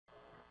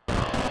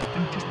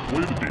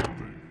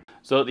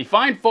So the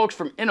fine folks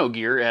from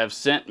innogear have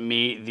sent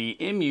me the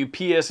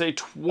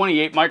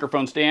MU-PSA28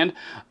 microphone stand.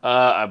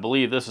 I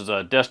believe this is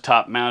a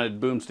desktop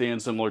mounted boom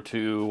stand similar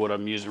to what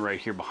I'm using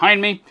right here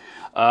behind me.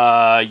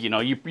 You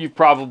know, you've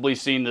probably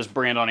seen this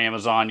brand on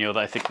Amazon. You know,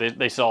 I think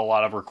they sell a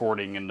lot of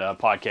recording and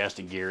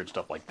podcasting gear and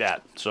stuff like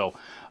that. So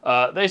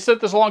they sent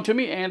this along to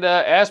me and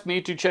asked me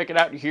to check it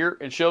out here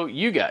and show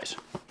you guys.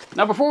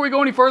 Now, before we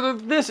go any further,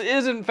 this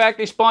is in fact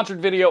a sponsored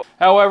video.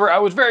 However, I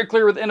was very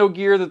clear with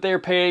innogear that they are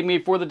paying me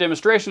for the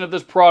demonstration of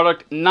this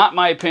product, not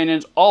my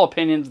opinions. All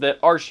opinions that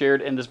are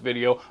shared in this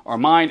video are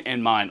mine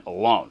and mine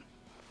alone.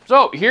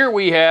 So here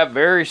we have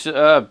very, you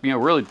know,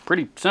 really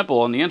pretty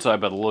simple on the inside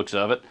by the looks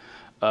of it.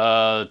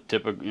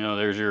 Typical, you know,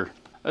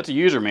 that's a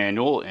user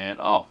manual, and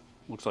oh,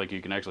 looks like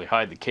you can actually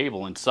hide the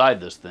cable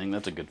inside this thing.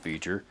 That's a good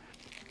feature.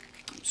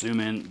 Zoom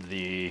in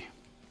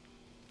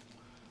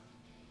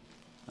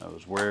that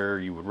was where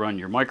you would run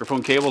your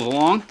microphone cables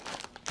along.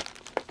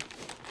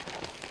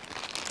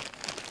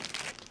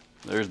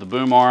 There's the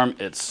boom arm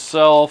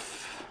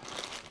itself,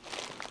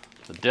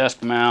 the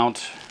desk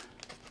mount,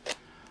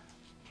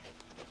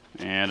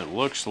 and it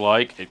looks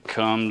like it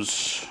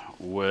comes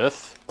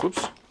with,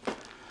 whoops,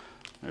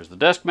 there's the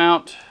desk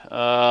mount.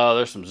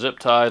 There's some zip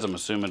ties, I'm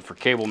assuming for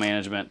cable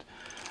management.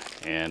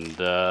 And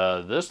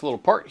this little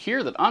part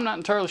here that I'm not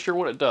entirely sure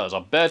what it does.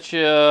 I'll bet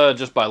you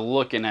just by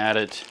looking at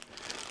it,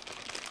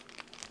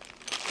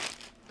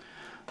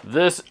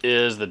 this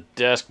is the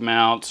desk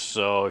mount.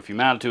 So if you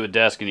mount it to a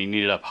desk and you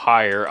need it up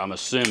higher, I'm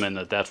assuming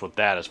that that's what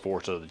that is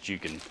for, so that you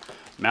can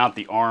mount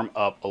the arm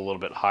up a little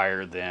bit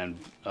higher than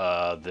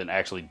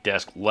actually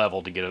desk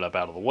level to get it up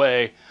out of the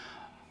way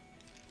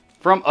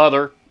from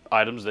other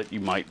items that you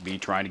might be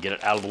trying to get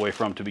it out of the way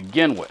from to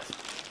begin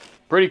with.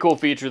 Pretty cool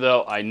feature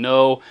though. I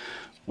know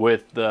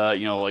with the,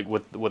 you know, like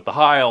with the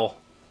Heil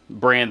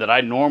brand that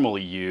I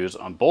normally use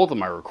on both of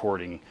my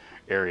recording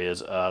areas,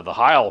 the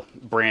Heil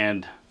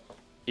brand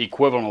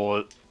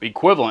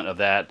equivalent of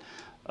that,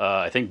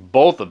 I think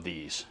both of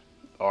these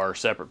are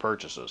separate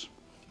purchases.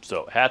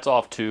 So hats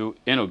off to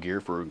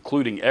innogear for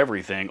including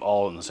everything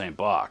all in the same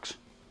box.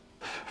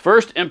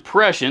 First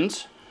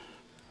impressions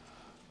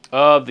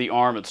of the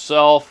arm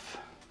itself.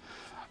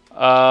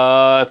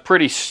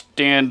 Pretty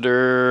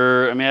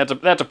standard. I mean,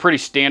 that's a pretty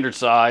standard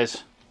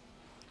size.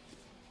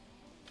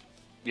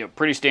 You know,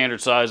 pretty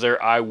standard size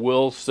there. I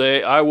will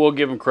say, I will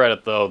give them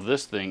credit though.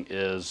 This thing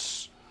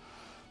is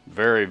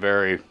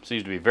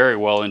seems to be very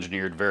well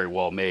engineered, very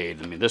well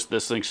made. I mean, this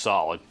thing's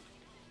solid.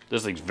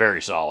 This thing's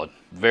very solid,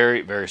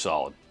 very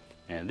solid.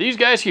 And these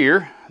guys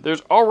here,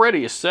 there's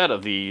already a set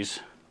of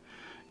these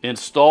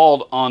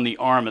installed on the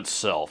arm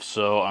itself.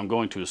 So I'm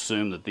going to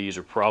assume that these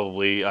are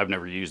probably, I've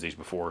never used these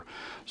before,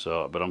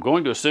 so, but I'm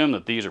going to assume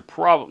that these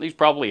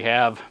probably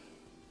have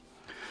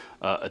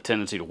a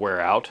tendency to wear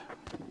out,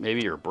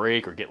 maybe, or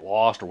break, or get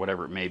lost, or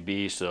whatever it may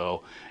be.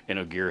 So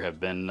innogear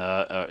have been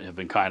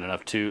kind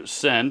enough to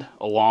send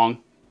along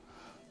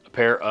a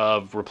pair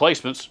of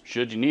replacements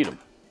should you need them.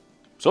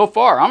 So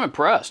far, I'm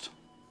impressed.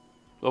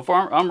 So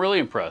far, I'm really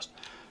impressed.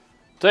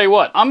 Tell you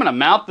what, I'm going to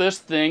mount this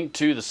thing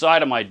to the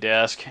side of my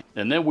desk,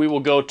 and then we will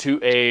go to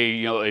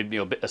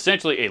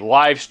essentially a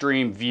live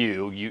stream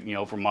view.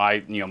 From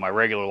my my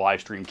regular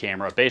live stream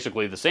camera,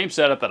 basically the same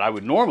setup that I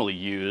would normally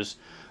use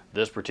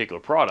this particular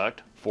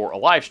product for a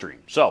live stream.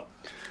 So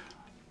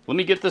let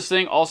me get this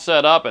thing all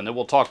set up, and then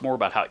we'll talk more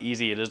about how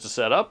easy it is to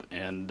set up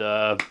and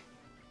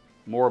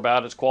more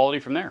about its quality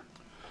from there.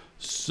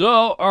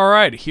 So, all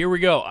right, here we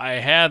go. I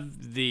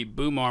have the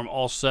boom arm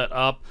all set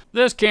up.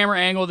 This camera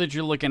angle that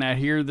you're looking at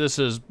here, this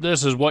is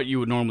what you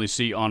would normally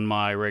see on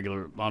my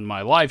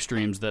live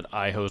streams that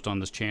I host on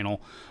this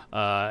channel.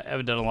 I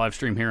haven't done a live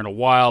stream here in a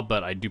while,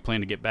 but I do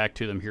plan to get back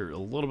to them here a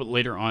little bit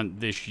later on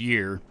this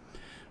year,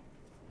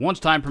 once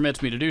time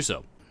permits me to do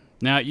so.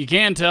 Now, you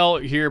can tell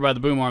here by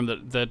the boom arm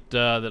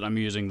that I'm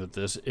using that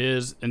this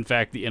is, in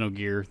fact, the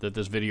innogear that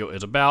this video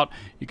is about.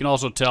 You can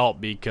also tell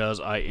because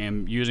I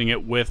am using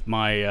it with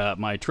my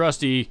my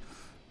trusty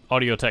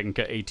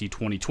Audio-Technica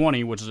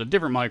AT2020, which is a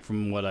different mic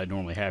from what I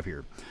normally have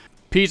here.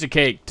 Piece of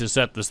cake to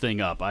set this thing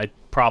up. I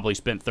probably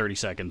spent 30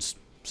 seconds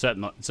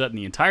setting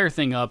the entire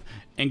thing up,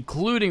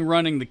 including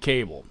running the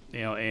cable.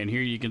 And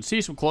here you can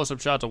see some close-up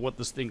shots of what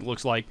this thing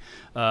looks like,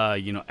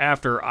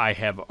 after I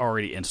have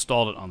already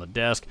installed it on the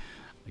desk.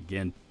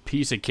 Again,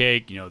 piece of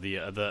cake.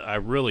 I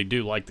really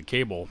do like the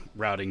cable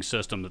routing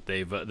system that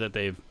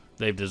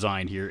they've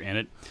designed here in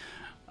it.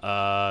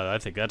 I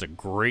think that's a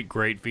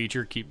great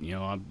feature.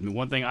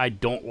 One thing I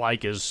don't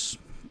like is,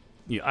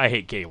 I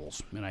hate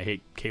cables, and I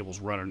hate cables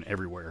running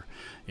everywhere.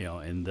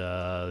 Again,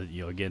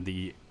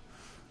 the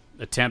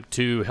attempt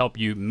to help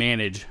you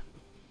manage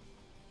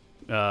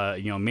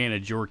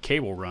your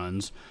cable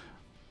runs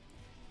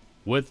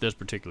with this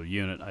particular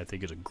unit, I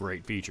think, is a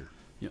great feature.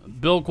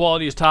 Build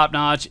quality is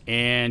top-notch,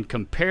 and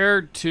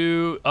compared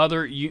to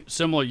other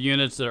similar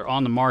units that are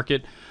on the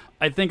market,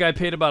 I think I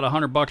paid about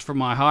 $100 for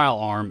my Heil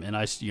arm, and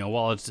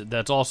while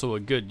that's also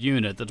a good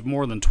unit, that's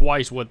more than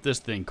twice what this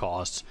thing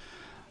costs.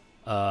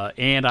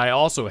 And I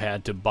also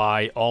had to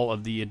buy all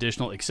of the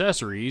additional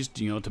accessories,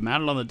 to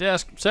mount it on the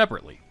desk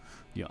separately.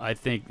 I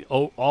think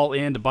all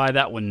in to buy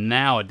that one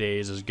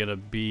nowadays is going to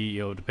be,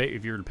 to pay,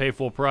 if you're to pay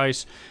full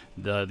price,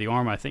 the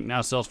arm I think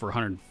now sells for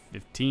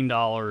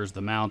 $115.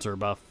 The mounts are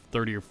about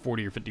 30 or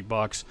 40 or 50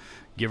 bucks,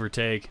 give or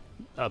take,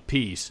 a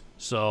piece.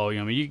 So,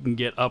 you can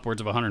get upwards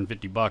of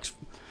 150 bucks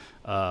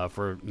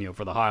for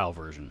the Heil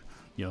version.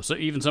 So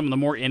even some of the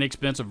more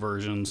inexpensive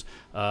versions,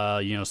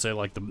 say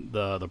like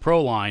the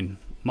Pro line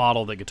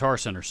model that Guitar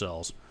Center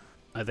sells.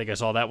 I think I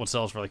saw that one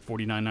sells for like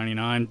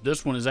 $49.99.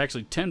 This one is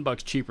actually 10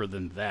 bucks cheaper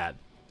than that,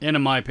 and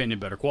in my opinion,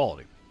 better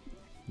quality.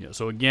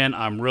 So again,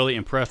 I'm really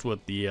impressed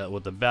with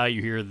the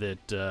value here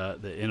that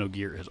the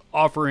innogear is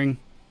offering.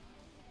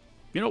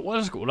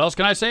 What else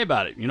can I say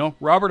about it?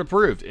 Robert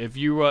approved. If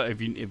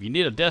you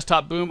need a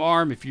desktop boom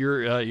arm, if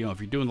you're if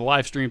you're doing the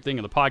live stream thing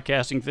or the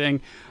podcasting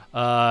thing,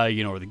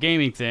 or the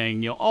gaming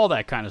thing, all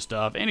that kind of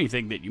stuff,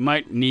 anything that you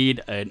might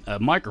need a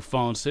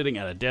microphone sitting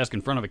at a desk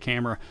in front of a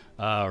camera,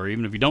 or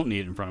even if you don't need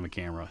it in front of a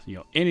camera,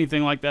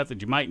 anything like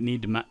that you might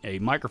need a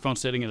microphone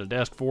sitting at a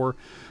desk for,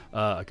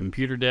 a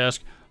computer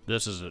desk,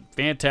 this is a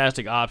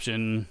fantastic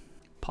option.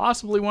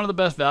 Possibly one of the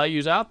best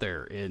values out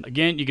there. And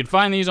again, you can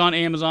find these on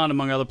Amazon,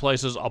 among other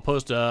places. I'll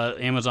post a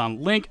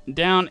Amazon link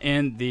down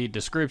in the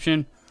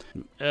description,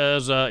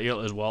 as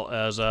well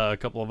as a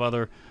couple of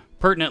other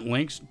pertinent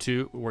links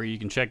to where you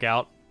can check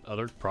out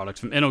other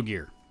products from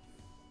innogear.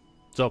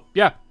 So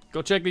yeah,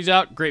 go check these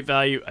out. Great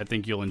value. I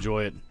think you'll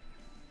enjoy it.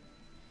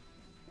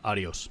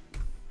 Adios.